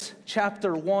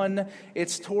chapter 1.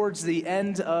 It's towards the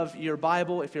end of your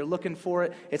Bible if you're looking for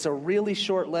it. It's a really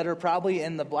short letter, probably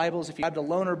in the Bibles. If you have the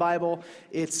Loaner Bible,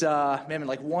 it's maybe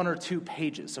like 1 or 2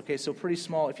 pages. Okay, so pretty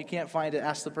small. If you can't find it,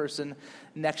 ask the person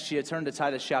next to you. Turn to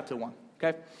Titus chapter 1.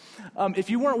 Okay.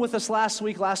 If you weren't with us last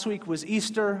week was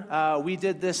Easter. We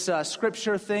did this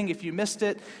scripture thing. If you missed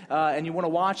it and you want to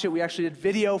watch it, we actually did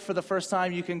video for the first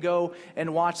time. You can go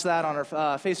and watch that on our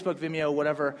Facebook, Vimeo,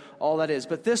 whatever, all that is.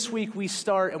 But this week we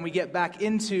start and we get back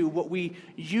into what we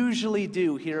usually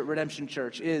do here at Redemption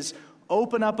Church is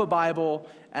open up a Bible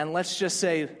and let's just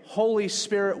say, Holy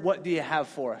Spirit, what do you have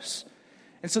for us?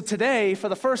 And so today, for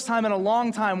the first time in a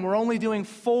long time, we're only doing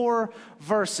 4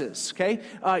 verses, okay?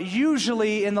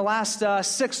 Usually in the last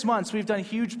 6 months, we've done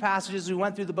huge passages. We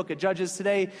went through the book of Judges.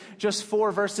 Today, just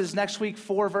 4 verses. Next week,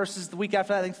 4 verses. The week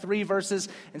after that, I think 3 verses.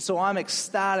 And so I'm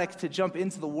ecstatic to jump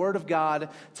into the Word of God,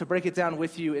 to break it down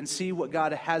with you and see what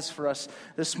God has for us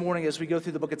this morning as we go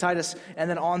through the book of Titus and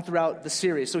then on throughout the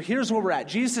series. So here's where we're at.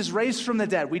 Jesus is raised from the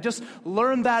dead. We just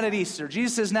learned that at Easter.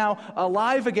 Jesus is now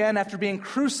alive again after being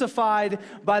crucified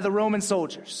by the Roman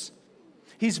soldiers.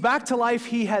 He's back to life.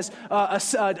 He has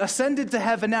ascended to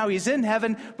heaven now. He's in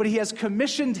heaven, but he has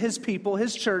commissioned his people,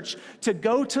 his church, to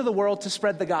go to the world to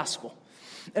spread the gospel.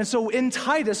 And so in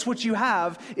Titus, what you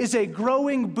have is a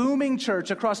growing, booming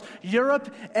church across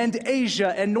Europe and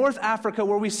Asia and North Africa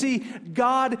where we see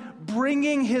God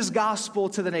bringing his gospel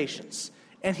to the nations.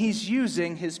 And he's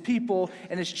using his people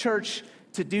and his church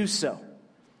to do so.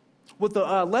 What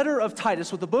the letter of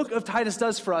Titus, what the book of Titus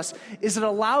does for us is it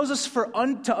allows us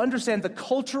to understand the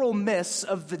cultural myths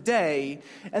of the day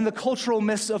and the cultural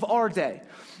myths of our day.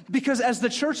 Because as the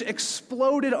church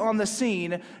exploded on the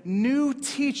scene, new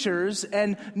teachers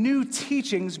and new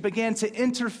teachings began to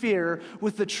interfere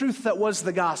with the truth that was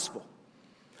the gospel.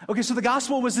 Okay, so the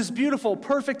gospel was this beautiful,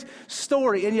 perfect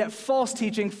story, and yet false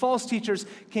teachers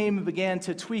came and began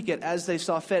to tweak it as they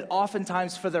saw fit,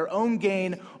 oftentimes for their own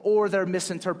gain or their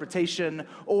misinterpretation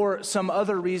or some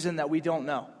other reason that we don't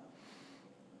know.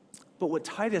 But what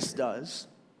Titus does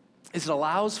is it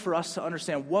allows for us to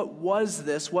understand what was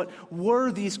this, what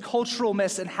were these cultural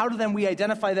myths, and how do then we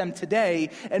identify them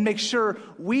today and make sure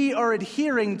we are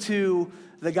adhering to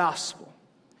the gospel,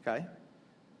 okay?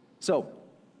 So,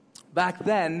 back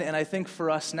then, and I think for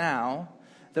us now,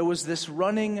 there was this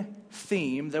running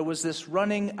theme, there was this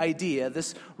running idea,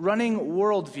 this running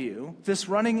worldview, this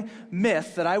running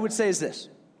myth that I would say is this.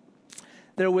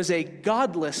 There was a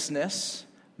godlessness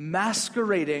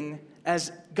masquerading as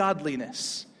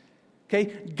godliness. Okay,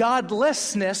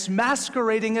 godlessness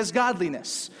masquerading as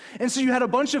godliness. And so you had a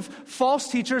bunch of false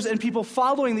teachers and people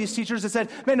following these teachers that said,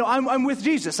 man, no, I'm with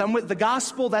Jesus. I'm with the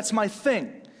gospel. That's my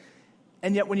thing.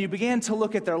 And yet when you began to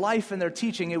look at their life and their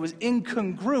teaching, it was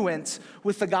incongruent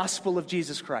with the gospel of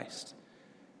Jesus Christ.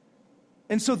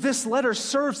 And so this letter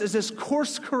serves as this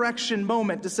course correction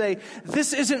moment to say,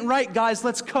 this isn't right, guys.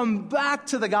 Let's come back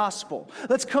to the gospel.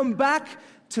 Let's come back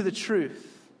to the truth.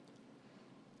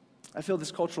 I feel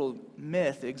this cultural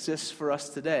myth exists for us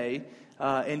today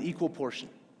in equal portion.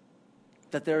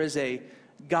 That there is a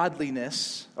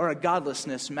godliness or a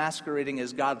godlessness masquerading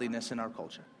as godliness in our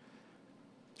culture.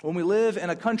 When we live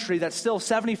in a country that still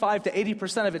 75 to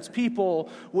 80% of its people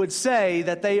would say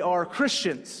that they are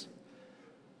Christians.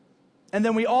 And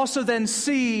then we also then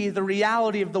see the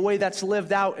reality of the way that's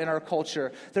lived out in our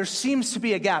culture. There seems to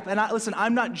be a gap. And listen,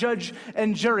 I'm not judge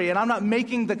and jury, and I'm not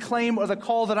making the claim or the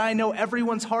call that I know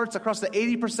everyone's hearts across the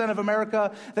 80% of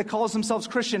America that calls themselves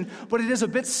Christian. But it is a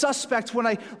bit suspect when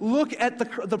I look at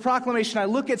the proclamation, I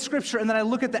look at Scripture, and then I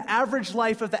look at the average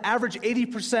life of the average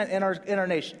 80% in our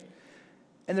nation.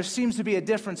 And there seems to be a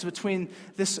difference between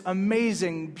this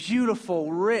amazing,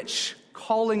 beautiful, rich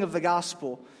calling of the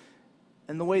gospel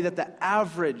and the way that the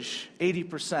average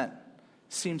 80%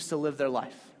 seems to live their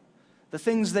life. The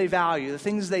things they value, the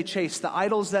things they chase, the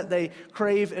idols that they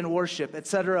crave and worship,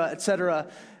 etc., etc.,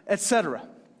 etc.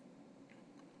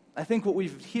 I think what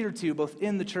we've adhered to, both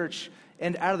in the church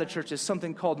and out of the church, is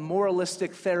something called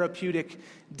moralistic therapeutic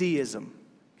deism.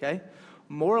 Okay?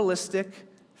 Moralistic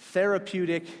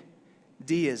therapeutic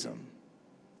deism.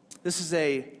 This is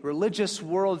a religious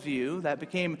worldview that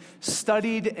became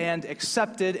studied and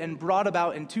accepted and brought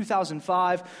about in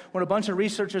 2005 when a bunch of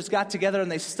researchers got together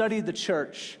and they studied the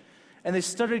church. And they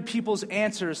studied people's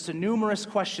answers to numerous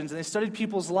questions. And they studied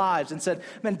people's lives and said,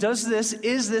 man,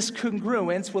 is this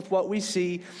congruent with what we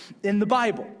see in the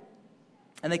Bible?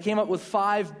 And they came up with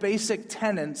 5 basic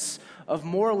tenets of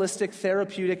moralistic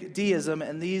therapeutic deism,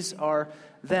 and these are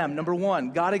them. Number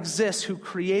 1, God exists who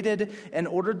created and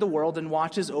ordered the world and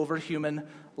watches over human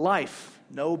life.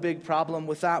 No big problem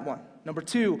with that one. Number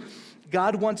 2,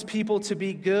 God wants people to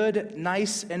be good,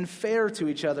 nice, and fair to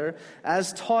each other,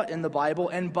 as taught in the Bible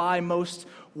and by most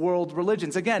world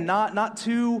religions. Again, not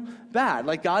too bad.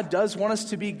 Like, God does want us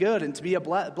to be good and to be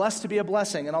blessed to be a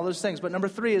blessing and all those things. But number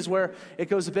 3 is where it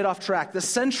goes a bit off track. The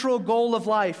central goal of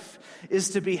life is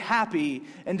to be happy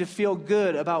and to feel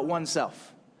good about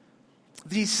oneself.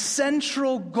 The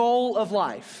central goal of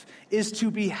life is to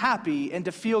be happy and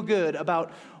to feel good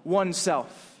about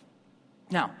oneself.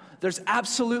 Now, there's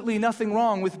absolutely nothing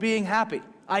wrong with being happy.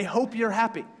 I hope you're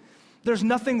happy. There's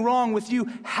nothing wrong with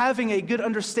you having a good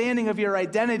understanding of your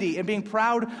identity and being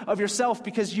proud of yourself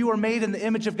because you are made in the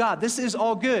image of God. This is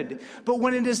all good. But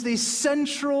when it is the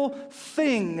central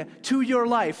thing to your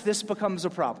life, this becomes a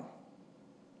problem.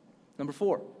 Number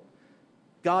 4,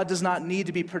 God does not need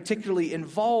to be particularly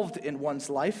involved in one's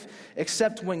life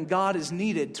except when God is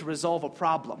needed to resolve a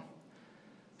problem.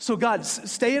 So God,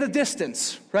 stay at a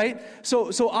distance, right?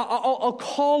 So I'll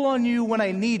call on you when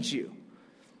I need you.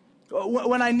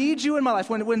 When I need you in my life,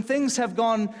 when things have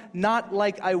gone not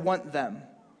like I want them,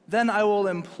 then I will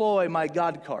employ my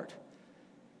God card.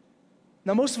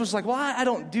 Now, most of us are like, well, I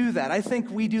don't do that. I think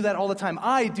we do that all the time.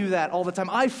 I do that all the time.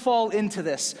 I fall into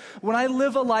this. When I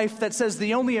live a life that says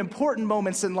the only important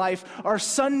moments in life are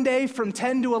Sunday from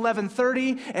 10 to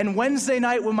 11:30 and Wednesday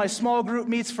night when my small group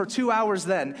meets for 2 hours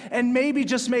then, and maybe,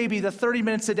 just maybe, the 30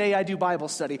 minutes a day I do Bible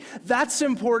study. That's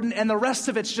important, and the rest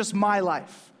of it's just my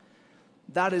life.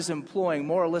 That is employing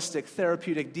moralistic,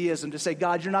 therapeutic deism to say,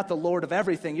 God, you're not the Lord of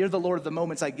everything. You're the Lord of the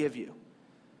moments I give you.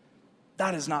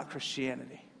 That is not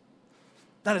Christianity.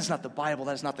 That is not the Bible.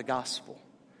 That is not the gospel.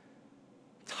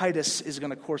 Titus is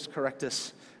going to course correct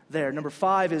us there. Number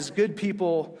 5 is good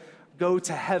people go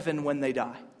to heaven when they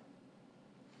die.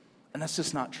 And that's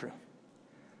just not true.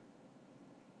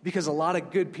 Because a lot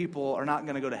of good people are not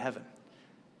going to go to heaven.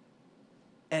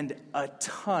 And a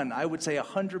ton, I would say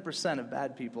 100% of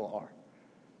bad people are.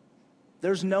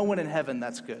 There's no one in heaven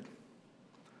that's good.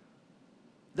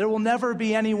 There will never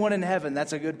be anyone in heaven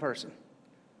that's a good person.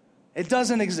 It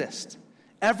doesn't exist.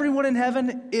 Everyone in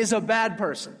heaven is a bad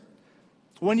person.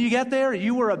 When you get there,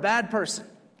 you were a bad person.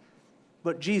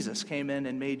 But Jesus came in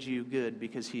and made you good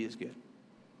because he is good.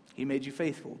 He made you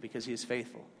faithful because he is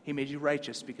faithful. He made you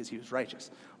righteous because he was righteous.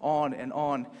 On and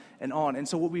on and on. And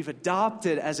so what we've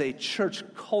adopted as a church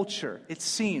culture, it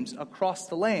seems, across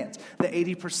the land, the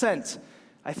 80%,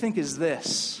 I think is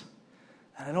this.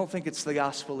 And I don't think it's the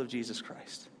gospel of Jesus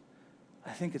Christ.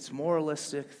 I think it's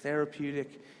moralistic,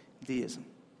 therapeutic deism.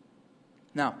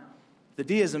 Now, the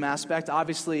deism aspect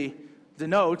obviously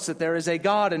denotes that there is a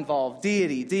God involved,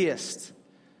 deity, deist.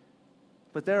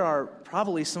 But there are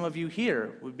probably some of you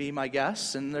here, would be my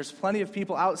guess, and there's plenty of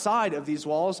people outside of these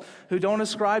walls who don't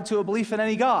ascribe to a belief in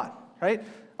any God, right?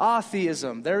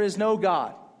 Atheism, there is no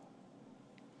God.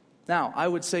 Now, I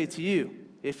would say to you,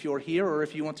 if you're here or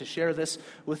if you want to share this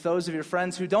with those of your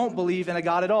friends who don't believe in a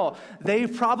God at all, they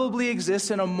probably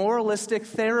exist in a moralistic,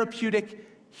 therapeutic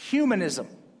humanism.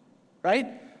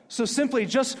 Right? So simply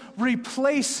just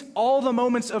replace all the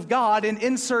moments of God and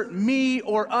insert me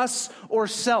or us or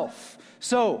self.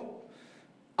 So,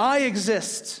 I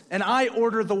exist and I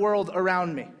order the world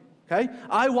around me. Okay?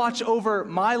 I watch over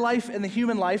my life and the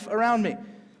human life around me.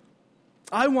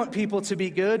 I want people to be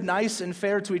good, nice, and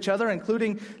fair to each other,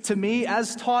 including to me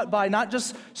as taught by not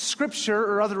just Scripture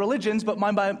or other religions, but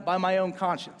by my own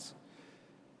conscience.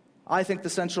 I think the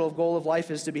central goal of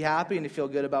life is to be happy and to feel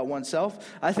good about oneself.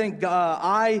 I think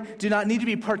I do not need to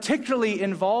be particularly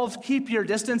involved. Keep your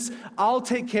distance. I'll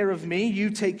take care of me.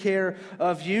 You take care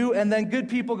of you. And then good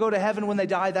people go to heaven when they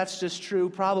die. That's just true,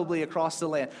 probably across the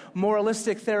land.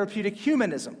 Moralistic, therapeutic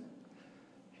humanism.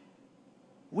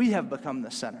 We have become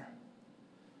the center.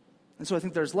 And so I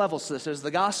think there's levels to this. There's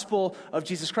the gospel of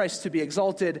Jesus Christ to be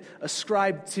exalted,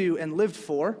 ascribed to, and lived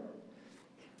for.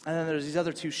 And then there's these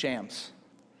other two shams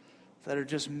that are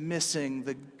just missing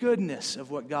the goodness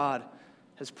of what God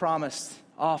has promised,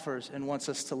 offers, and wants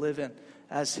us to live in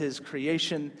as his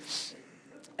creation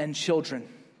and children.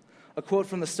 A quote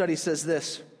from the study says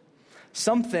this: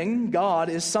 God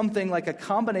is something like a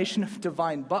combination of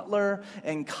divine butler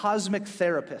and cosmic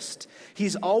therapist.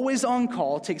 He's always on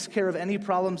call, takes care of any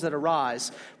problems that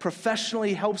arise,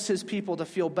 professionally helps his people to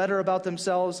feel better about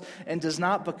themselves, and does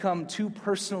not become too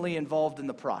personally involved in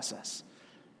the process.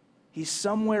 He's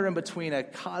somewhere in between a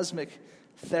cosmic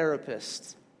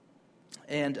therapist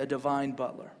and a divine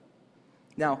butler.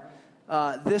 Now,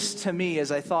 this to me,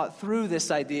 as I thought through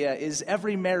this idea, is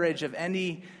every marriage of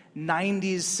any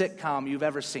 90s sitcom you've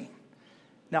ever seen.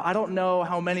 Now, I don't know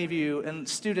how many of you and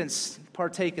students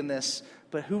partake in this,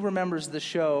 but who remembers the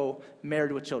show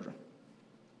Married with Children?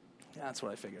 Yeah, that's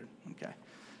what I figured. Okay.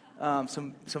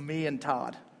 So me and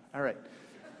Todd. All right.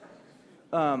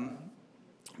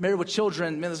 Married with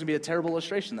children, man, this is going to be a terrible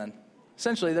illustration then.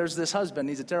 Essentially, there's this husband.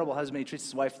 He's a terrible husband. He treats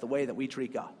his wife the way that we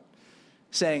treat God.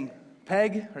 Saying,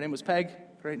 Peg, her name was Peg,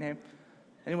 great name.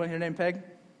 Anyone here named Peg?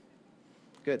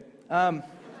 Good.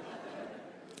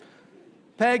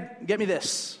 Peg, get me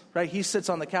this, right? He sits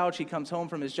on the couch. He comes home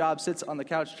from his job, sits on the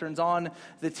couch, turns on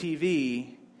the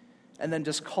TV, and then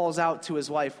just calls out to his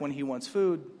wife when he wants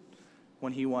food,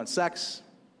 when he wants sex,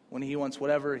 when he wants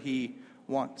whatever he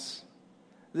wants.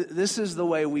 This is the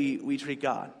way we treat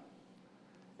God.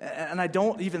 And I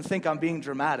don't even think I'm being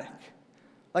dramatic.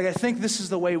 Like, I think this is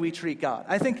the way we treat God.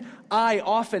 I think I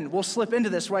often will slip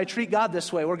into this where I treat God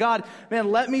this way, where God,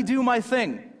 man, let me do my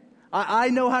thing. I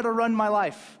know how to run my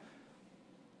life.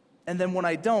 And then when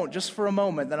I don't, just for a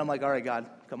moment, then I'm like, all right, God,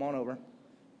 come on over.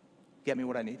 Get me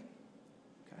what I need.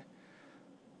 Okay.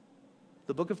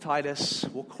 The book of Titus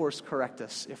will course correct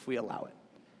us if we allow it.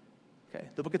 Okay.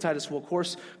 The book of Titus will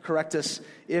course correct us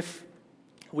if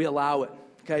we allow it.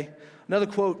 Okay. Another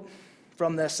quote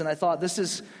from this, and I thought this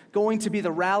is going to be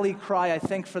the rally cry, I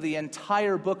think, for the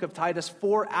entire book of Titus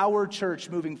for our church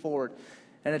moving forward.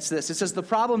 And it's this. It says, the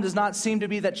problem does not seem to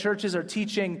be that churches are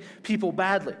teaching people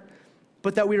badly,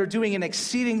 but that we are doing an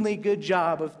exceedingly good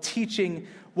job of teaching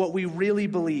what we really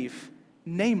believe,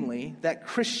 namely that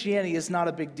Christianity is not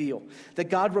a big deal, that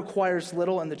God requires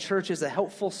little, and the church is a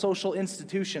helpful social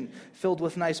institution filled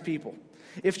with nice people.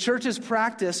 If churches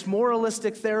practice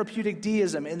moralistic therapeutic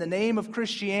deism in the name of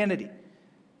Christianity,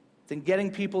 then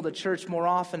getting people to church more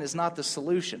often is not the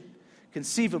solution.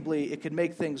 Conceivably, it could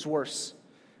make things worse.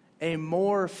 A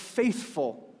more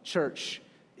faithful church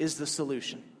is the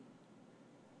solution.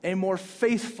 A more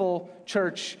faithful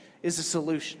church is the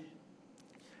solution.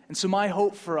 And so my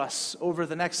hope for us over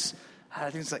the next,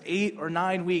 I think it's like 8 or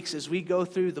 9 weeks as we go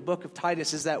through the book of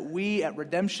Titus is that we at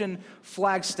Redemption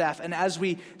Flagstaff, and as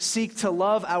we seek to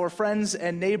love our friends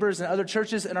and neighbors and other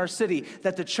churches in our city,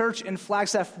 that the church in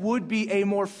Flagstaff would be a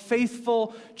more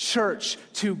faithful church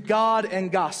to God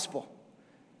and gospel.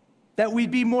 That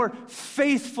we'd be more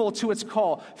faithful to its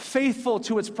call, faithful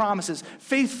to its promises,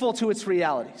 faithful to its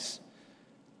realities.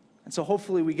 And so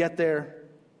hopefully we get there.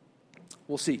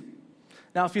 We'll see.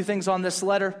 Now, a few things on this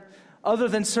letter. Other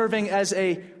than serving as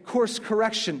a course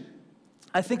correction,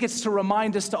 I think it's to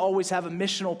remind us to always have a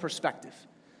missional perspective.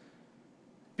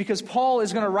 Because Paul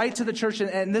is going to write to the church,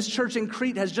 and this church in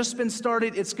Crete has just been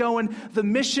started. It's going. The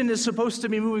mission is supposed to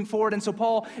be moving forward, and so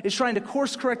Paul is trying to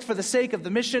course correct for the sake of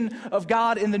the mission of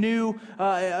God in the new,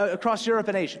 across Europe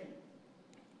and Asia.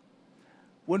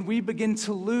 When we begin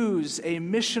to lose a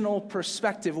missional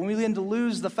perspective, when we begin to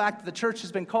lose the fact that the church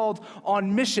has been called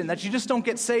on mission, that you just don't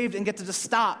get saved and get to just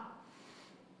stop,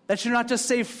 that you're not just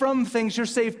saved from things, you're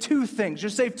saved to things, you're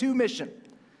saved to mission.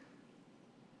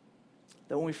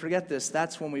 That when we forget this,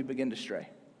 that's when we begin to stray.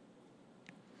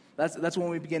 That's when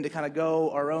we begin to kind of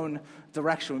go our own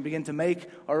direction. We begin to make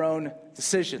our own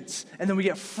decisions. And then we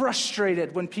get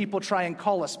frustrated when people try and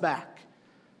call us back.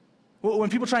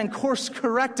 When people try and course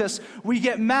correct us, we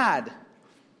get mad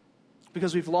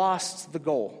because we've lost the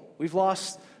goal. We've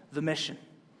lost the mission.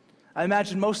 I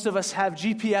imagine most of us have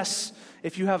GPS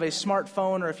if you have a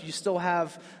smartphone or if you still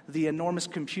have the enormous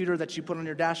computer that you put on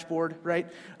your dashboard, right?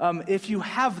 If you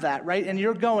have that, right, and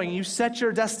you're going, you set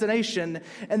your destination,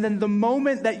 and then the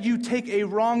moment that you take a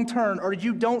wrong turn or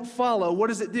you don't follow, what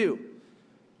does it do?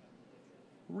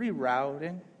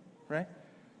 Rerouting, right?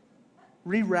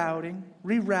 Rerouting,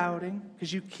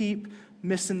 because you keep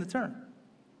missing the turn.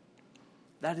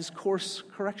 That is course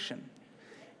correction.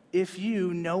 If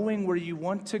you, knowing where you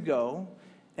want to go,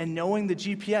 and knowing the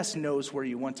GPS knows where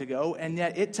you want to go, and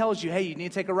yet it tells you, hey, you need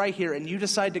to take a right here, and you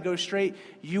decide to go straight,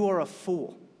 you are a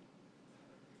fool.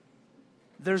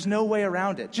 There's no way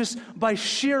around it. Just by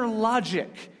sheer logic,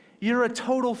 you're a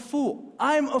total fool.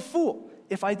 I'm a fool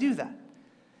if I do that.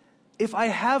 If I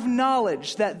have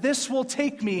knowledge that this will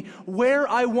take me where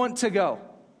I want to go,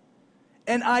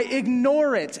 and I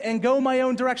ignore it and go my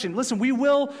own direction. Listen, we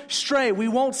will stray. We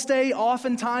won't stay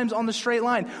oftentimes on the straight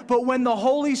line. But when the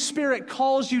Holy Spirit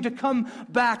calls you to come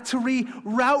back, to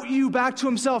reroute you back to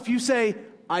himself, you say,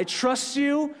 I trust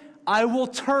you. I will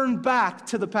turn back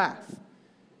to the path.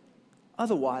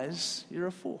 Otherwise, you're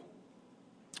a fool.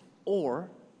 Or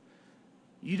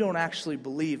you don't actually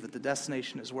believe that the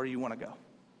destination is where you want to go.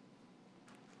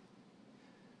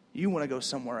 You want to go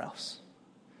somewhere else.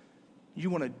 You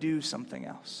want to do something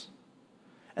else.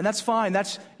 And that's fine.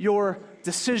 That's your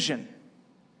decision.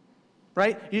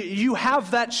 Right? You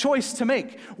have that choice to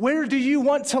make. Where do you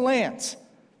want to land?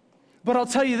 But I'll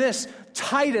tell you this,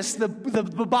 Titus, the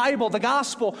Bible, the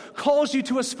gospel, calls you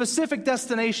to a specific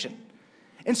destination.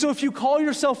 And so if you call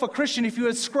yourself a Christian, if you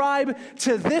ascribe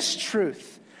to this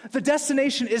truth, the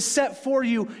destination is set for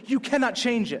you. You cannot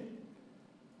change it.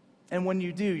 And when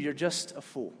you do, you're just a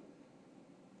fool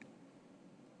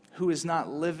who is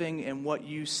not living in what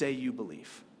you say you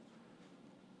believe.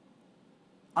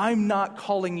 I'm not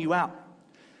calling you out.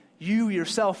 You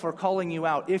yourself are calling you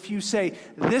out. If you say,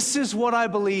 this is what I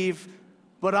believe,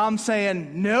 but I'm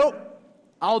saying, nope,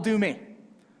 I'll do me.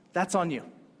 That's on you.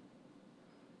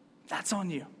 That's on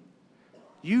you.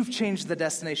 You've changed the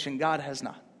destination. God has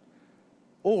not.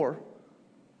 Or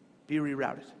be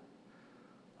rerouted.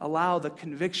 Allow the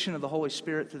conviction of the Holy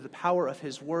Spirit through the power of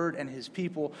His Word and His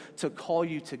people to call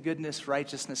you to goodness,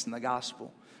 righteousness, and the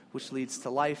gospel, which leads to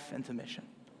life and to mission.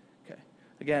 Okay.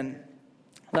 Again,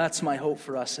 that's my hope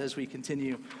for us as we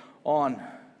continue on.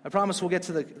 I promise we'll get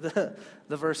to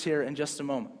the verse here in just a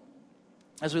moment,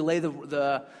 as we lay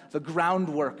the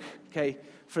groundwork, okay,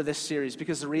 for this series.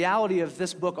 Because the reality of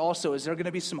this book also is there are going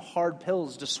to be some hard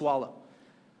pills to swallow,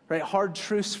 right? Hard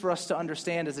truths for us to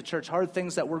understand as a church, hard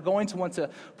things that we're going to want to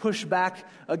push back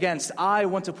against. I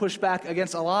want to push back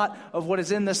against a lot of what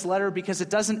is in this letter because it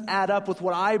doesn't add up with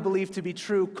what I believe to be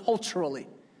true culturally.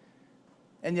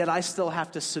 And yet I still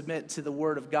have to submit to the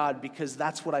Word of God because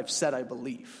that's what I've said I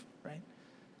believe, right?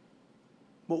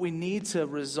 What we need to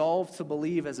resolve to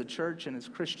believe as a church and as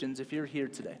Christians, if you're here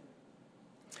today,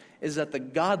 is that the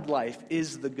God life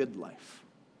is the good life.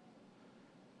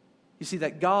 You see,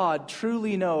 that God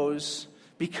truly knows,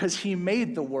 because He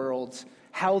made the world,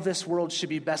 how this world should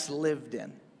be best lived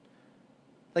in.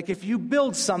 Like if you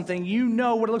build something, you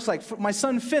know what it looks like. For my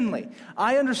son Finley,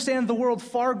 I understand the world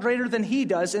far greater than he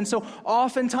does. And so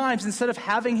oftentimes, instead of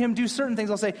having him do certain things,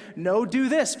 I'll say, no, do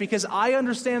this, because I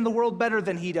understand the world better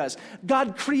than he does.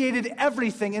 God created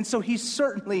everything, and so He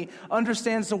certainly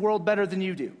understands the world better than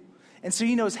you do. And so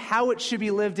He knows how it should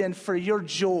be lived in for your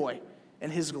joy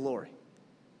and His glory.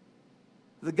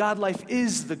 The God life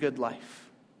is the good life.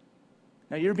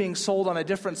 Now you're being sold on a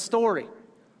different story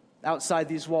outside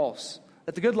these walls.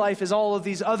 That the good life is all of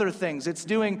these other things. It's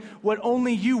doing what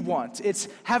only you want. It's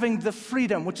having the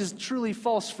freedom, which is truly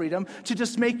false freedom, to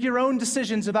just make your own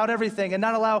decisions about everything and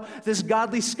not allow this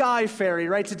godly sky fairy,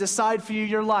 right, to decide for you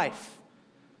your life.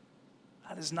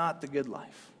 That is not the good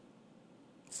life.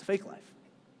 It's the fake life.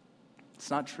 It's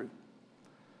not true.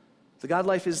 The God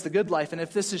life is the good life. And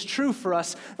if this is true for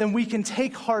us, then we can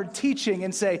take hard teaching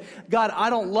and say, God, I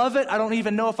don't love it. I don't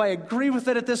even know if I agree with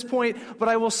it at this point, but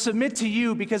I will submit to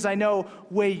you because I know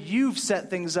the way you've set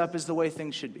things up is the way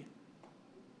things should be.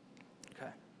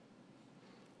 Okay.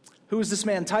 Who is this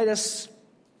man? Titus.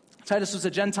 Titus was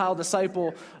a Gentile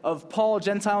disciple of Paul,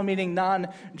 Gentile meaning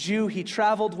non-Jew. He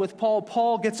traveled with Paul.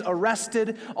 Paul gets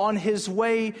arrested on his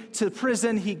way to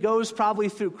prison. He goes probably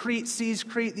through Crete, sees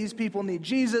Crete. These people need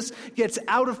Jesus. Gets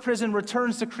out of prison,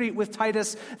 returns to Crete with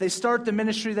Titus. They start the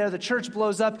ministry there. The church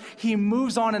blows up. He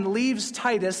moves on and leaves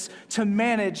Titus to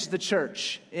manage the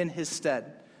church in his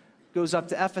stead. Goes up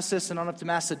to Ephesus and on up to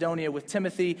Macedonia with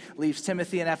Timothy, leaves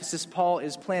Timothy in Ephesus. Paul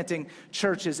is planting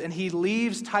churches, and he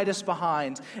leaves Titus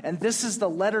behind. And this is the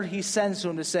letter he sends to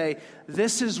him to say,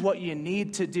 this is what you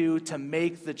need to do to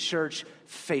make the church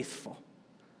faithful.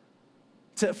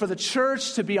 For the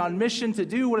church to be on mission, to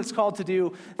do what it's called to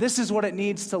do, this is what it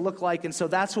needs to look like. And so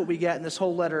that's what we get in this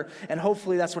whole letter, and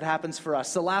hopefully that's what happens for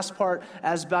us. The last part,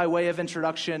 as by way of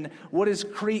introduction, what is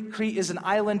Crete? Crete is an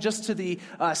island just to the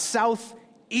southeast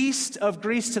of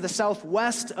Greece, to the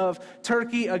southwest of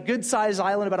Turkey, a good-sized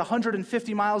island, about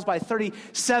 150 miles by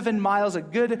 37 miles, a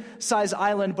good-sized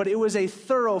island, but it was a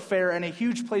thoroughfare and a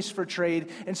huge place for trade,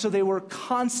 and so they were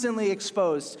constantly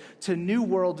exposed to new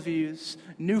worldviews,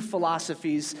 new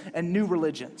philosophies, and new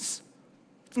religions.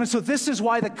 And so this is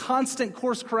why the constant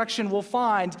course correction we'll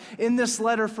find in this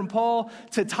letter from Paul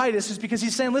to Titus is because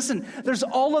he's saying, listen, there's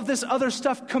all of this other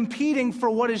stuff competing for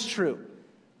what is true.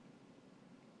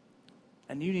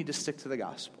 And you need to stick to the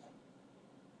gospel.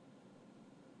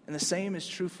 And the same is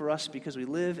true for us because we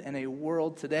live in a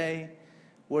world today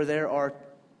where there are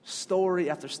story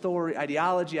after story,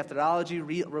 ideology after ideology,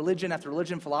 religion after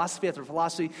religion, philosophy after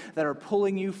philosophy that are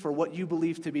pulling you for what you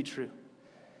believe to be true.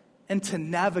 And to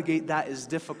navigate that is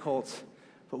difficult,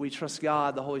 but we trust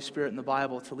God, the Holy Spirit, and the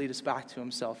Bible to lead us back to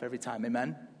Himself every time.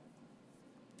 Amen?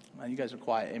 Well, you guys are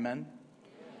quiet. Amen?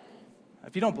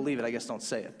 If you don't believe it, I guess don't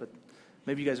say it, but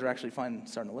maybe you guys are actually fine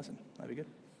starting to listen. That'd be good.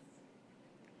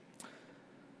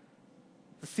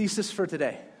 The thesis for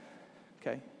today,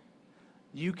 okay?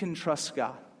 You can trust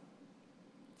God,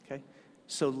 okay?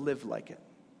 So live like it.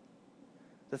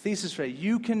 The thesis for today,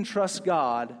 you can trust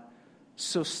God,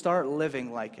 so start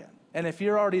living like it. And if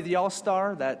you're already the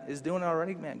all-star that is doing it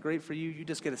already, man, great for you. You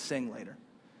just get to sing later.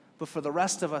 But for the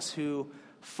rest of us who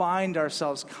find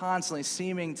ourselves constantly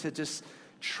seeming to just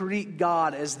treat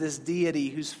God as this deity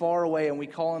who's far away and we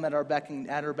call him at our beck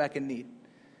and need.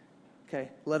 Okay,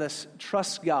 let us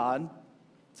trust God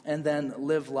and then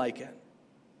live like it.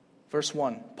 Verse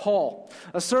 1, Paul,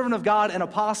 a servant of God and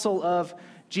apostle of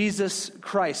Jesus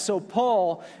Christ. So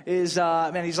Paul is,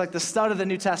 he's like the stud of the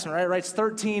New Testament, right? Writes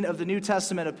 13 of the New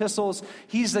Testament epistles.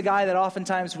 He's the guy that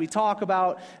oftentimes we talk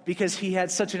about because he had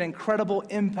such an incredible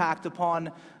impact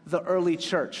upon the early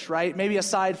church, right? Maybe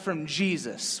aside from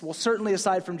Jesus. Well, certainly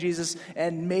aside from Jesus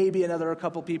and maybe a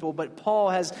couple people, but Paul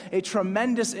has a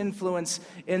tremendous influence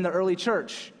in the early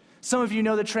church. Some of you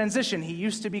know the transition. He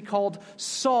used to be called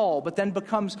Saul, but then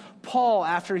becomes Paul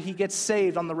after he gets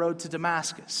saved on the road to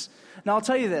Damascus. Now, I'll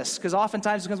tell you this, because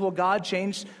oftentimes it becomes, well, God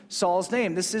changed Saul's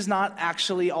name. This is not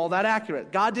actually all that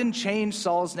accurate. God didn't change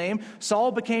Saul's name.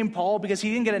 Saul became Paul because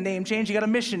he didn't get a name change. He got a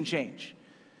mission change.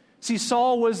 See,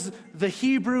 Saul was the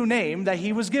Hebrew name that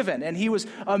he was given, and he was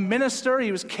a minister.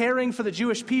 He was caring for the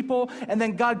Jewish people, and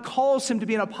then God calls him to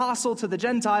be an apostle to the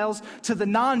Gentiles, to the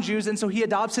non-Jews, and so he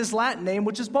adopts his Latin name,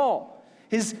 which is Paul.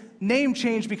 His name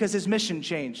changed because his mission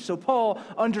changed. So Paul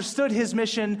understood his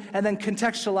mission and then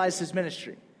contextualized his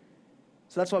ministry.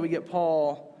 So that's why we get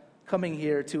Paul coming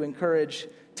here to encourage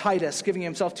Titus, giving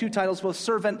himself two titles, both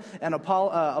servant and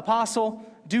apostle,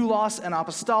 doulos and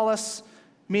apostolos,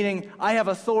 meaning I have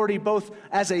authority both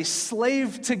as a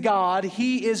slave to God,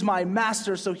 he is my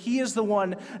master, so he is the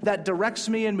one that directs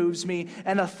me and moves me,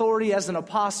 and authority as an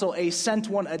apostle, a sent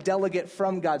one, a delegate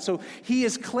from God. So he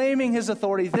is claiming his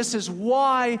authority. This is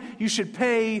why you should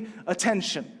pay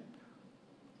attention.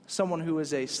 Someone who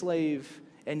is a slave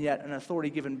and yet an authority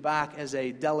given back as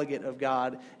a delegate of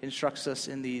God instructs us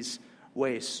in these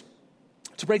ways.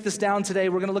 To break this down today,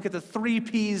 we're going to look at the 3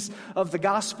 P's of the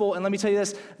gospel. And let me tell you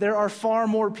this, there are far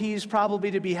more P's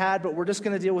probably to be had, but we're just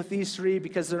going to deal with these 3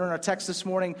 because they're in our text this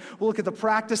morning. We'll look at the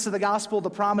practice of the gospel, the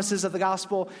promises of the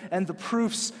gospel, and the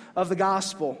proofs of the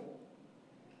gospel.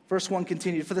 Verse 1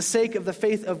 continued, for the sake of the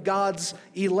faith of God's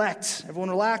elect. Everyone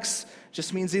relax,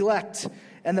 just means elect.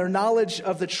 And their knowledge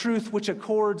of the truth which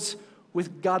accords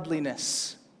with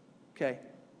godliness. Okay.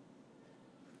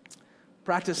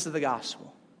 Practice of the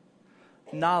gospel.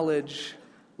 Knowledge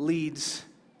leads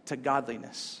to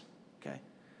godliness. Okay.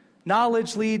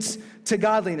 Knowledge leads to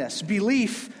godliness.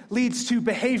 Belief leads to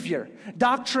behavior.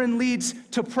 Doctrine leads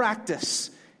to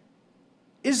practice.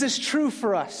 Is this true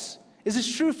for us? Is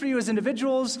this true for you as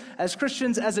individuals, as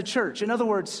Christians, as a church? In other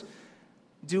words,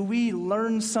 do we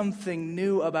learn something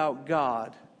new about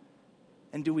God?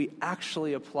 And do we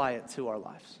actually apply it to our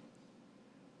lives?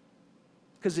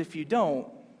 Because if you don't,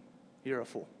 you're a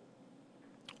fool.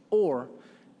 Or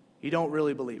you don't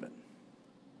really believe it.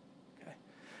 Okay?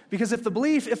 Because if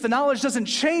the knowledge doesn't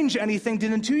change anything,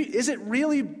 then is it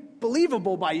really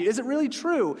believable by you? Is it really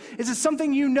true? Is it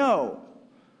something you know?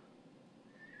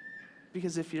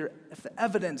 Because if the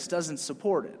evidence doesn't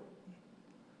support it,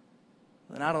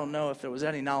 then I don't know if there was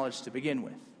any knowledge to begin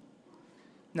with.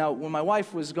 Now, when my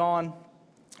wife was gone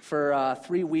for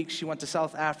 3 weeks, she went to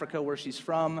South Africa, where she's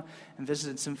from, and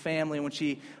visited some family. And when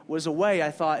she was away, I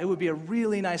thought it would be a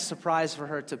really nice surprise for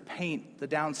her to paint the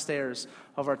downstairs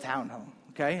of our townhome,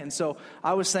 okay? And so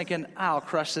I was thinking, I'll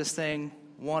crush this thing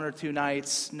 1 or 2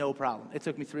 nights, no problem. It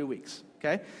took me 3 weeks,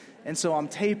 okay? And so I'm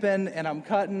taping, and I'm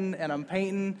cutting, and I'm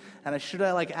painting, and I should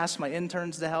have asked my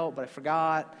interns to help, but I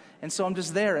forgot. And so I'm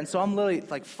just there, and so I'm literally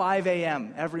 5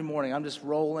 a.m. every morning. I'm just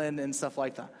rolling and stuff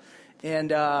like that.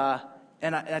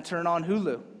 And I turn on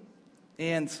Hulu.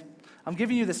 And I'm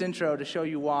giving you this intro to show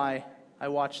you why I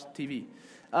watch TV.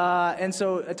 And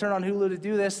so I turn on Hulu to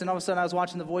do this, and all of a sudden I was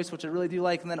watching The Voice, which I really do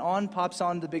like, and then pops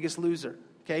on The Biggest Loser,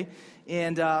 okay?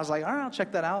 And I was like, all right, I'll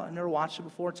check that out. I've never watched it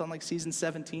before. It's on season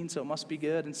 17, so it must be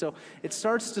good. And so it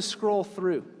starts to scroll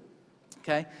through,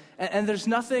 okay? And there's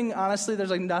nothing, honestly, there's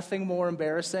nothing more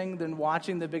embarrassing than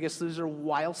watching The Biggest Loser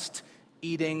whilst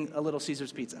eating a Little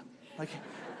Caesars pizza.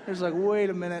 There's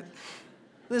wait a minute.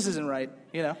 This isn't right,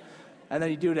 And then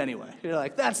you do it anyway. You're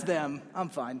like, that's them. I'm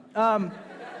fine.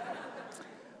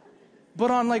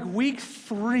 But on week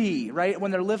 3, right,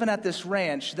 when they're living at this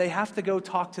ranch, they have to go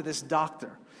talk to this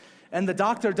doctor. And the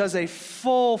doctor does a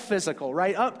full physical,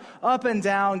 right? Up and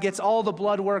down, gets all the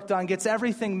blood work done, gets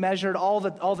everything measured, all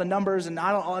the numbers, and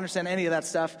I don't understand any of that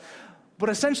stuff. But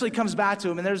essentially comes back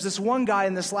to him, and there's this one guy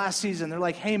in this last season, they're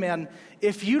like, hey man,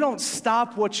 if you don't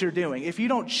stop what you're doing, if you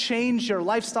don't change your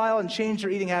lifestyle and change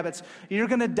your eating habits, you're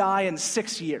going to die in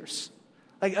 6 years.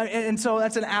 And so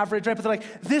that's an average, right? But they're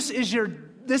like, this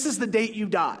is the date you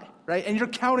die, right? And you're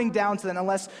counting down to that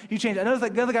unless you change. I know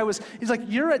that the other guy he's like,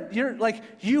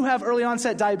 you have early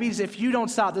onset diabetes. If you don't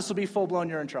stop, this will be full blown,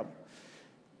 you're in trouble.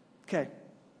 Okay.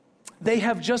 They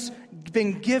have just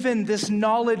been given this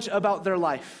knowledge about their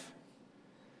life.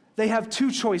 They have two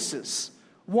choices.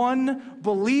 One,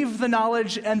 believe the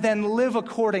knowledge and then live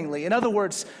accordingly. In other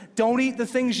words, don't eat the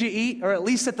things you eat, or at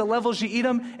least at the levels you eat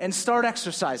them, and start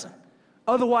exercising.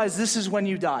 Otherwise, this is when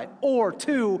you die. Or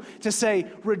two, to say,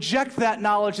 reject that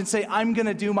knowledge and say, I'm going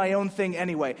to do my own thing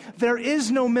anyway. There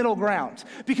is no middle ground.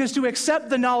 Because to accept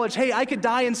the knowledge, hey, I could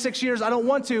die in 6 years, I don't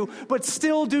want to, but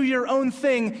still do your own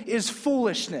thing is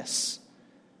foolishness.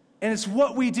 And it's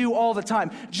what we do all the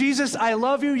time. Jesus, I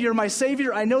love you. You're my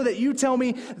Savior. I know that you tell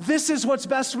me this is what's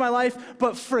best for my life,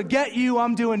 but forget you,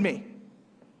 I'm doing me.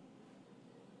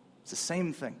 It's the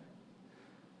same thing.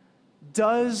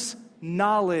 Does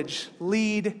knowledge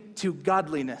lead to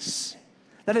godliness?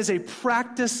 That is a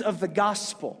practice of the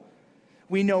gospel.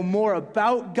 We know more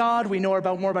about God. We know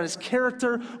more about his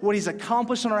character, what he's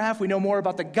accomplished on our behalf. We know more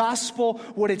about the gospel,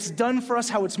 what it's done for us,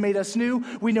 how it's made us new.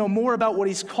 We know more about what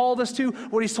he's called us to,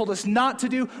 what he's told us not to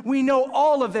do. We know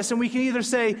all of this, and we can either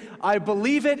say, I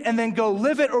believe it, and then go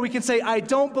live it, or we can say, I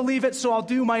don't believe it, so I'll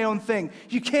do my own thing.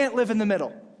 You can't live in the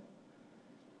middle.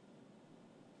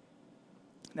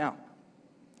 Now,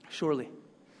 surely,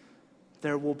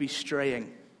 there will be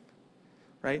straying,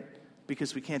 right?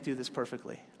 Because we can't do this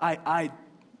perfectly. I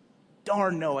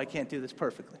darn know I can't do this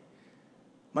perfectly.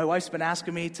 My wife's been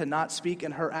asking me to not speak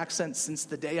in her accent since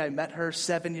the day I met her.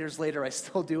 7 years later, I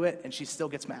still do it, and she still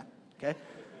gets mad, okay?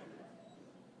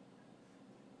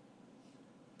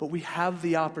 But we have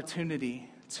the opportunity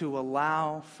to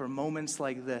allow for moments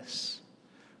like this,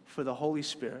 for the Holy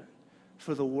Spirit,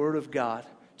 for the Word of God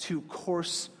to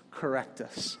course correct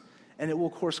us. And it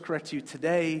will course correct you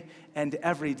today and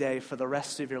every day for the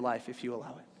rest of your life if you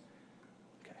allow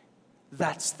it. Okay.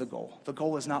 That's the goal. The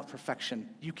goal is not perfection.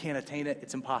 You can't attain it.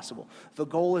 It's impossible. The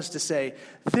goal is to say,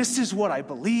 this is what I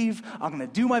believe. I'm going to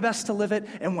do my best to live it.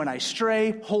 And when I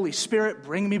stray, Holy Spirit,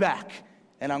 bring me back.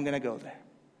 And I'm going to go there.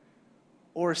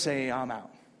 Or say, I'm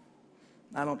out.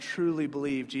 I don't truly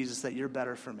believe, Jesus, that you're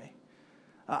better for me.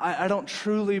 I don't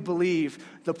truly believe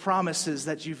the promises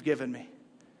that you've given me.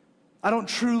 I don't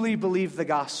truly believe the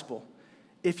gospel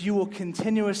if you will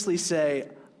continuously say,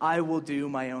 I will do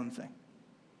my own thing.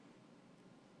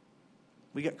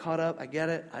 We get caught up, I get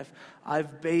it.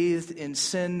 I've bathed in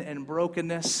sin and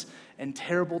brokenness and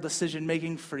terrible decision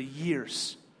making for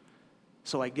years.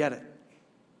 So I get it.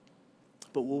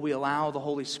 But will we allow the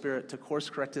Holy Spirit to course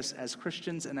correct us as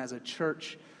Christians and as a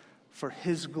church for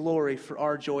his glory, for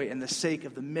our joy, and the sake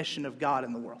of the mission of God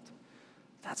in the world?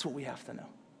 That's what we have to know.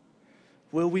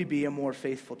 Will we be a more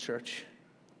faithful church?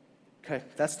 Okay,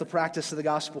 that's the practice of the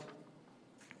gospel.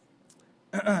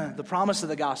 The promise of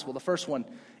the gospel, the first one,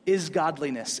 is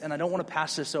godliness. And I don't want to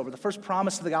pass this over. The first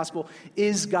promise of the gospel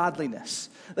is godliness.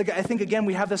 I think, again,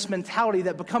 we have this mentality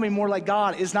that becoming more like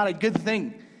God is not a good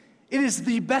thing. It is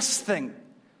the best thing.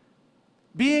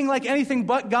 Being like anything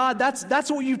but God,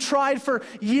 that's what you tried for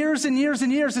years and years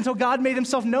and years until God made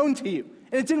himself known to you.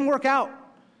 And it didn't work out.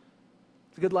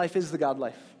 The good life is the God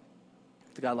life.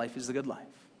 The God life is the good life.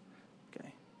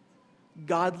 Okay.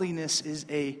 Godliness is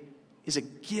a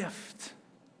gift.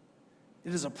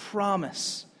 It is a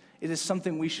promise. It is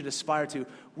something we should aspire to.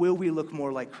 Will we look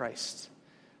more like Christ?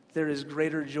 There is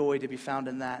greater joy to be found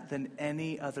in that than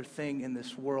any other thing in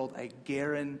this world. I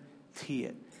guarantee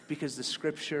it, because the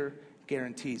Scripture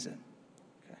guarantees it.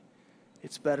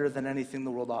 It's better than anything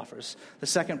the world offers. The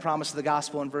second promise of the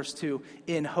gospel in verse 2,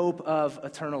 in hope of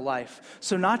eternal life.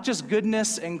 So not just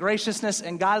goodness and graciousness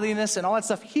and godliness and all that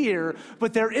stuff here,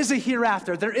 but there is a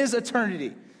hereafter. There is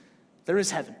eternity. There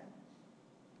is heaven.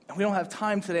 And we don't have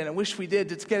time today, and I wish we did,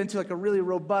 to get into like a really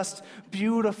robust,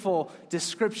 beautiful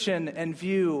description and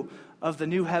view of the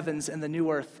new heavens and the new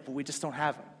earth, but we just don't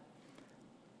have it.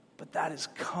 But that is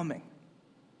coming.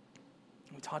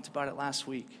 We talked about it last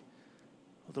week.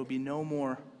 There'll be no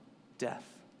more death,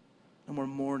 no more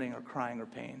mourning or crying or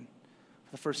pain.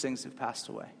 For the first things have passed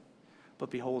away. But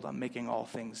behold, I'm making all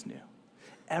things new.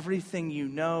 Everything you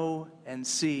know and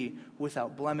see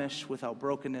without blemish, without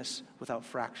brokenness, without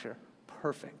fracture.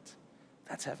 Perfect.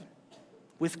 That's heaven.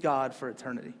 With God for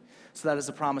eternity. So that is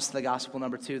the promise of the gospel,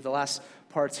 number 2. The last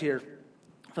part's here.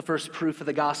 The first proof of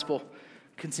the gospel.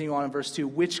 Continue on in verse 2.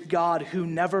 Which God, who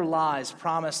never lies,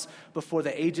 promised before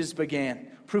the ages began.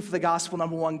 Proof of the gospel,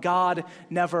 number 1, God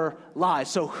never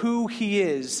lies. So who he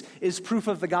is proof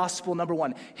of the gospel, number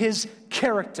 1. His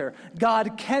character.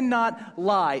 God cannot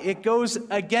lie. It goes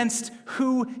against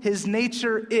who his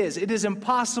nature is. It is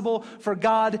impossible for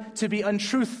God to be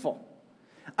untruthful.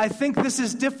 I think this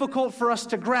is difficult for us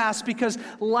to grasp because,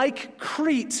 like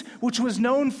Crete, which was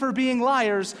known for being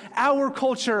liars, our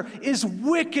culture is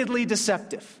wickedly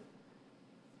deceptive.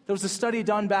 There was a study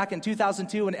done back in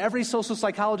 2002, and every social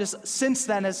psychologist since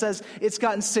then has says it's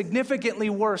gotten significantly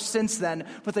worse since then,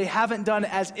 but they haven't done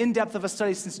as in-depth of a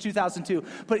study since 2002.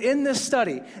 But in this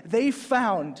study, they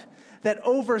found that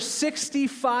over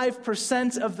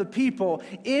 65% of the people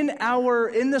in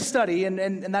the study,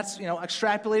 and that's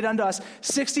extrapolated onto us,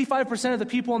 65% of the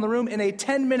people in the room in a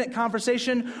 10-minute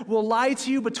conversation will lie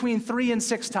to you between 3 and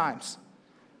 6 times.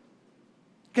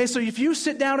 Okay, so if you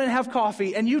sit down and have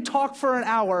coffee and you talk for an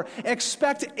hour,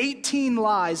 expect 18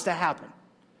 lies to happen.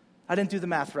 I didn't do the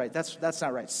math right. That's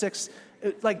not right. 6,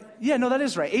 that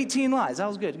is right. 18 lies. That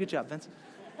was good. Good job, Vince.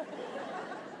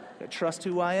 Trust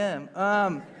who I am.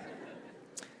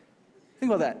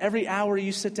 Think about that. Every hour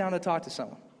you sit down to talk to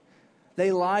someone,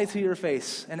 they lie to your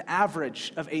face an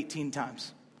average of 18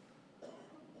 times.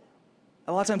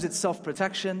 A lot of times it's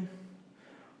self-protection,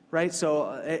 right?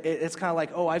 So it's kind of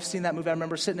like, I've seen that movie. I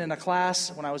remember sitting in a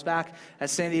class when I was back at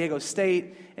San Diego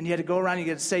State, and you had to go around, you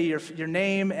had to say your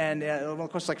name, and of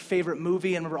course, like favorite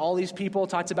movie. And remember, all these people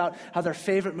talked about how their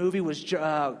favorite movie was, I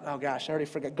already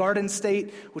forgot, Garden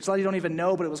State, which a lot of you don't even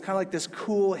know, but it was kind of like this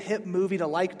cool, hip movie to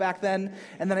like back then.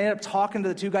 And then I ended up talking to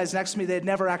the 2 guys next to me. They had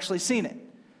never actually seen it.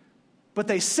 But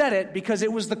they said it because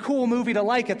it was the cool movie to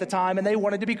like at the time, and they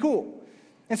wanted to be cool.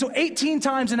 And so 18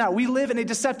 times an hour, we live in a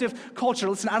deceptive culture.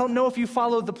 Listen, I don't know if you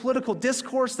follow the political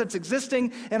discourse that's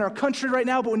existing in our country right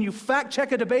now, but when you fact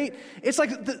check a debate, it's like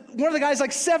one of the guys,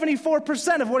 like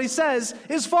 74% of what he says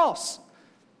is false.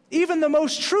 Even the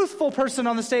most truthful person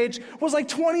on the stage was like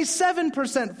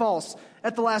 27% false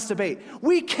at the last debate.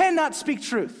 We cannot speak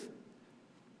truth.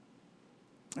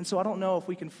 And so I don't know if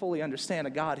we can fully understand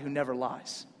a God who never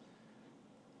lies.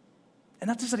 And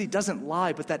not just that he doesn't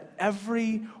lie, but that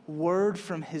every word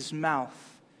from his mouth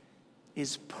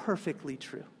is perfectly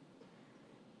true.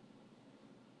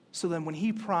 So then when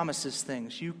he promises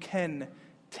things, you can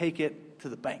take it to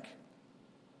the bank.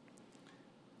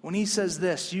 When he says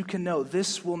this, you can know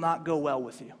this will not go well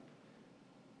with you.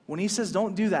 When he says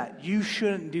don't do that, you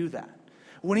shouldn't do that.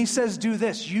 When he says do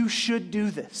this, you should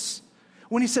do this.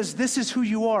 When he says this is who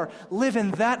you are, live in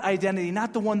that identity,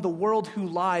 not the one the world who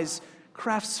lies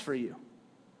crafts for you.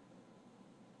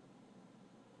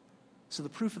 So the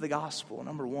proof of the gospel,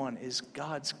 number 1, is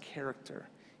God's character.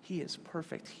 He is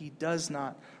perfect. He does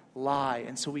not lie.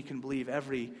 And so we can believe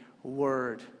every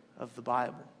word of the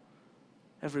Bible,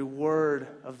 every word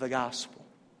of the gospel,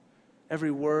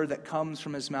 every word that comes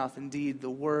from his mouth. Indeed, the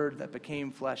word that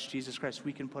became flesh, Jesus Christ.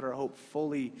 We can put our hope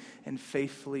fully and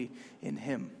faithfully in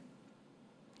him.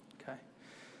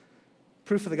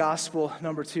 Proof of the gospel,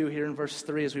 number 2, here in verse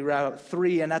 3, as we wrap up.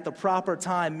 3, and at the proper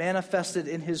time manifested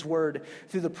in his word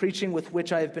through the preaching with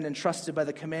which I have been entrusted by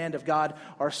the command of God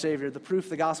our Savior. The proof of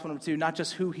the gospel, number 2, not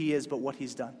just who he is, but what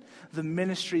he's done. The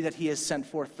ministry that he has sent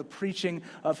forth, the preaching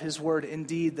of his word,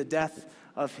 indeed the death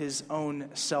of his own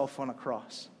self on a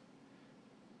cross.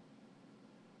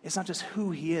 It's not just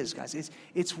who he is, guys.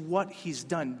 It's what he's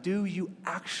done. Do you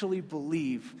actually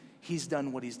believe he's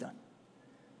done what he's done?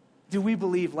 Do we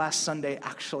believe last Sunday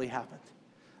actually happened?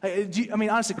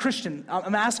 Honestly, Christian,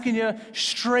 I'm asking you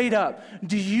straight up.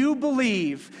 Do you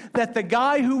believe that the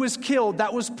guy who was killed,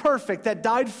 that was perfect, that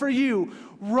died for you,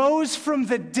 rose from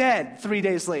the dead 3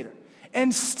 days later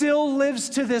and still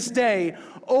lives to this day,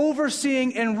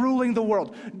 overseeing and ruling the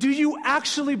world? Do you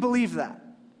actually believe that?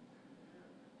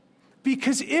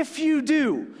 Because if you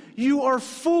do, you are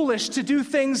foolish to do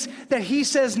things that he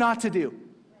says not to do.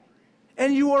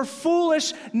 And you are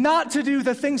foolish not to do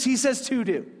the things he says to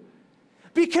do.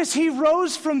 Because he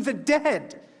rose from the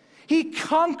dead. He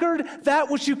conquered that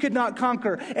which you could not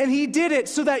conquer. And he did it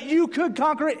so that you could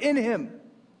conquer it in him.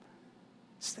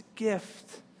 It's the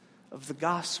gift of the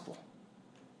gospel.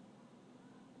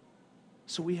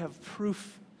 So we have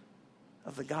proof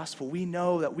of the gospel. We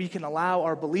know that we can allow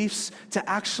our beliefs to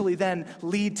actually then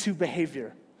lead to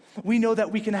behavior. We know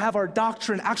that we can have our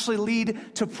doctrine actually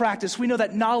lead to practice. We know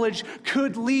that knowledge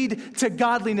could lead to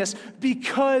godliness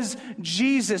because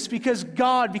Jesus, because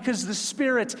God, because the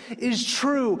Spirit is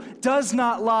true, does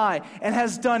not lie, and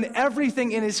has done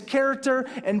everything in his character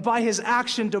and by his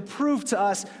action to prove to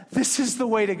us this is the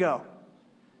way to go.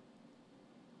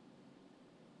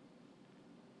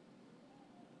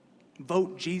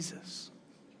 Vote Jesus,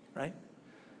 right?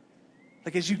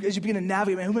 Like as you begin to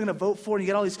navigate, man, who am I going to vote for? And you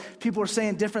get all these people who are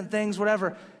saying different things,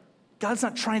 whatever. God's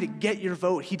not trying to get your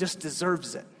vote. He just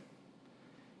deserves it.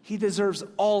 He deserves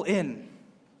all in.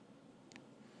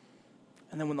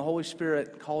 And then when the Holy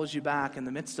Spirit calls you back in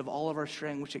the midst of all of our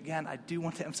straying, which again, I do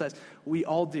want to emphasize, we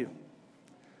all do.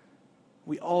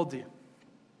 We all do.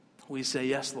 We say,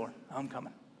 yes, Lord, I'm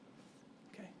coming.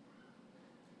 Okay.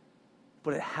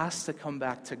 But it has to come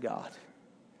back to God.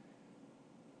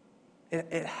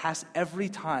 It has, every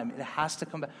time, it has to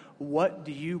come back. What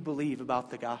do you believe about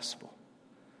the gospel?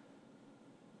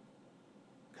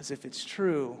 Because if it's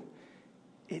true,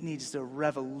 it needs to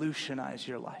revolutionize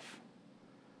your life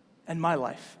and my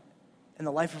life and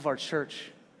the life of our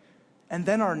church and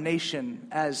then our nation,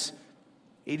 as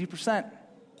 80%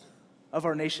 of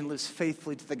our nation lives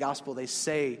faithfully to the gospel they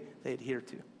say they adhere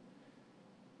to.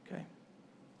 Okay?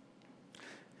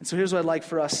 And so here's what I'd like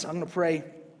for us. I'm going to pray.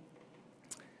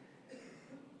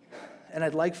 And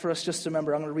I'd like for us just to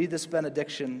remember, I'm going to read this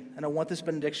benediction, and I want this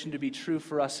benediction to be true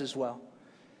for us as well.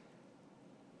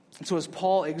 And so as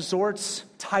Paul exhorts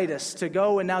Titus to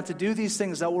go and now to do these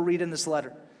things that we'll read in this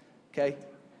letter, okay,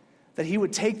 that he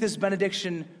would take this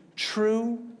benediction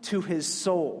true to his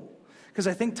soul. Because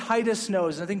I think Titus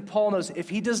knows, and I think Paul knows, if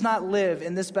he does not live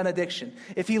in this benediction,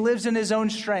 if he lives in his own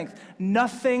strength,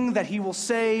 nothing that he will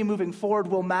say moving forward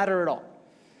will matter at all.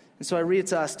 And so I read it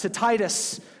to us. To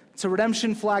Titus, to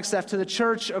Redemption Flagstaff, to the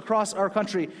church across our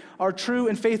country, our true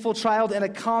and faithful child in a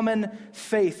common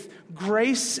faith,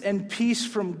 grace and peace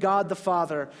from God the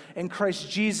Father and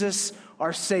Christ Jesus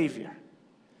our Savior.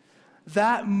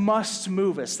 That must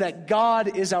move us, that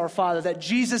God is our Father, that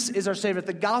Jesus is our Savior, that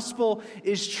the gospel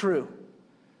is true,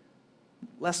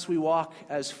 lest we walk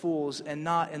as fools and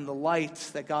not in the light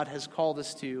that God has called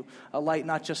us to, a light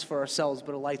not just for ourselves,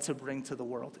 but a light to bring to the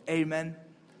world. Amen.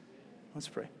 Let's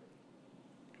pray.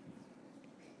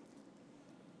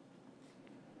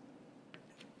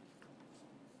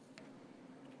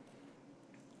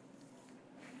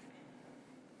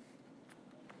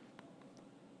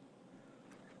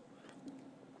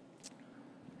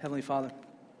 Heavenly Father,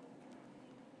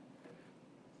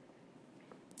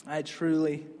 I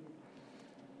truly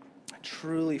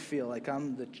feel like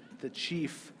I'm the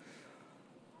chief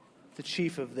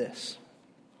of this.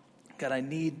 God, I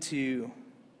need to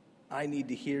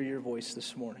hear your voice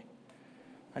this morning.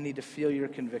 I need to feel your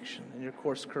conviction and your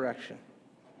course correction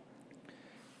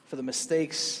for the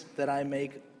mistakes that I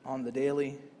make on the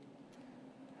daily.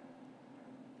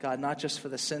 God, not just for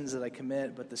the sins that I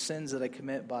commit, but the sins that I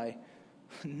commit by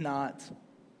not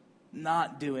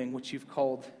doing what you've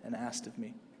called and asked of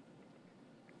me.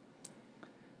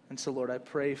 And so, Lord, I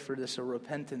pray for this a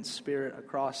repentant spirit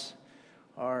across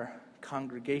our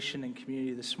congregation and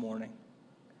community this morning,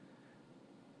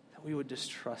 that we would just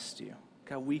trust you.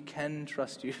 God, we can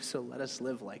trust you, so let us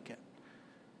live like it.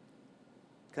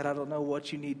 God, I don't know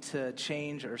what you need to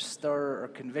change or stir or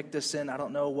convict us in. I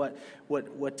don't know what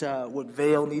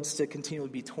veil needs to continually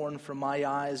be torn from my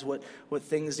eyes, what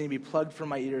things need to be plugged from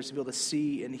my ears to be able to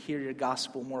see and hear your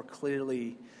gospel more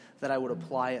clearly, that I would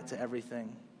apply it to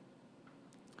everything.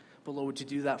 But Lord, would you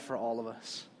do that for all of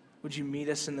us? Would you meet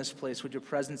us in this place? Would your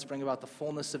presence bring about the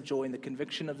fullness of joy and the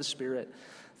conviction of the Spirit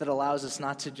that allows us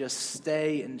not to just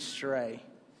stay and stray,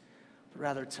 but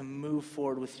rather to move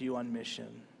forward with you on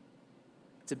mission,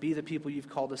 to be the people you've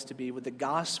called us to be? Would the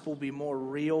gospel be more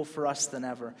real for us than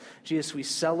ever? Jesus, we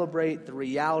celebrate the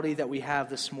reality that we have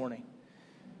this morning,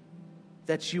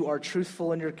 that you are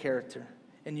truthful in your character,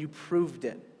 and you proved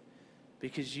it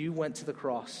because you went to the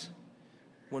cross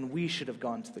when we should have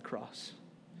gone to the cross.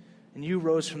 And you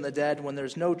rose from the dead when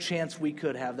there's no chance we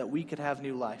could have, that we could have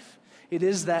new life. It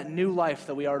is that new life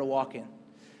that we are to walk in.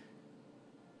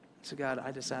 So God,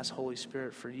 I just ask, Holy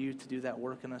Spirit, for you to do that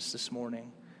work in us this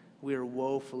morning. We are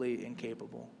woefully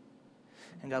incapable.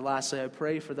 And God, lastly, I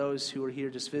pray for those who are here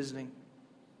just visiting,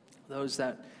 those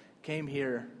that came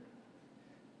here,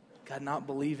 God, not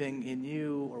believing in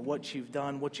you or what you've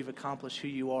done, what you've accomplished, who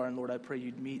you are. And Lord, I pray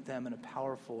you'd meet them in a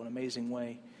powerful and amazing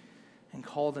way and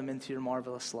call them into your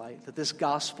marvelous light. That this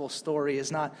gospel story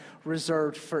is not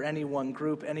reserved for any one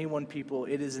group, any one people.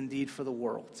 It is indeed for the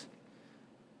world.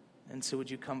 And so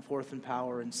would you come forth in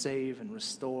power and save and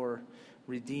restore,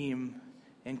 redeem,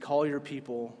 and call your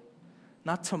people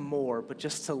not to more, but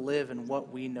just to live in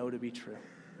what we know to be true.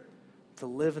 To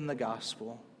live in the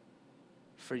gospel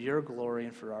for your glory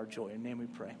and for our joy. In your name we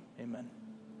pray. Amen.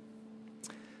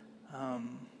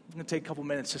 I'm going to take a couple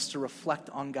minutes just to reflect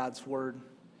on God's word.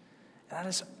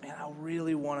 And I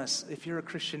really want us, if you're a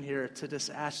Christian here, to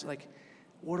just ask,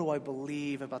 what do I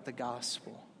believe about the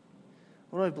gospel?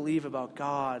 What do I believe about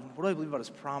God? What do I believe about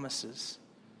his promises?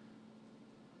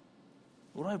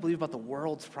 What do I believe about the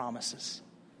world's promises?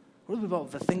 What do I believe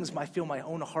about the things I feel my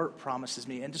own heart promises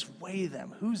me? And just weigh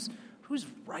them. Who's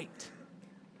right?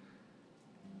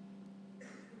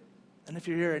 And if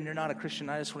you're here and you're not a Christian,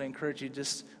 I just want to encourage you,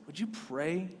 would you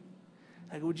pray?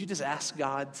 Like, would you just ask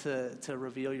God to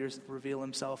reveal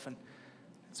himself? And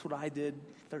that's what I did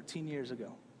 13 years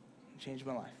ago. It changed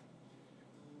my life.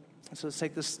 And so let's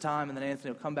take this time, and then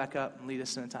Anthony will come back up and lead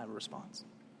us in a time of response.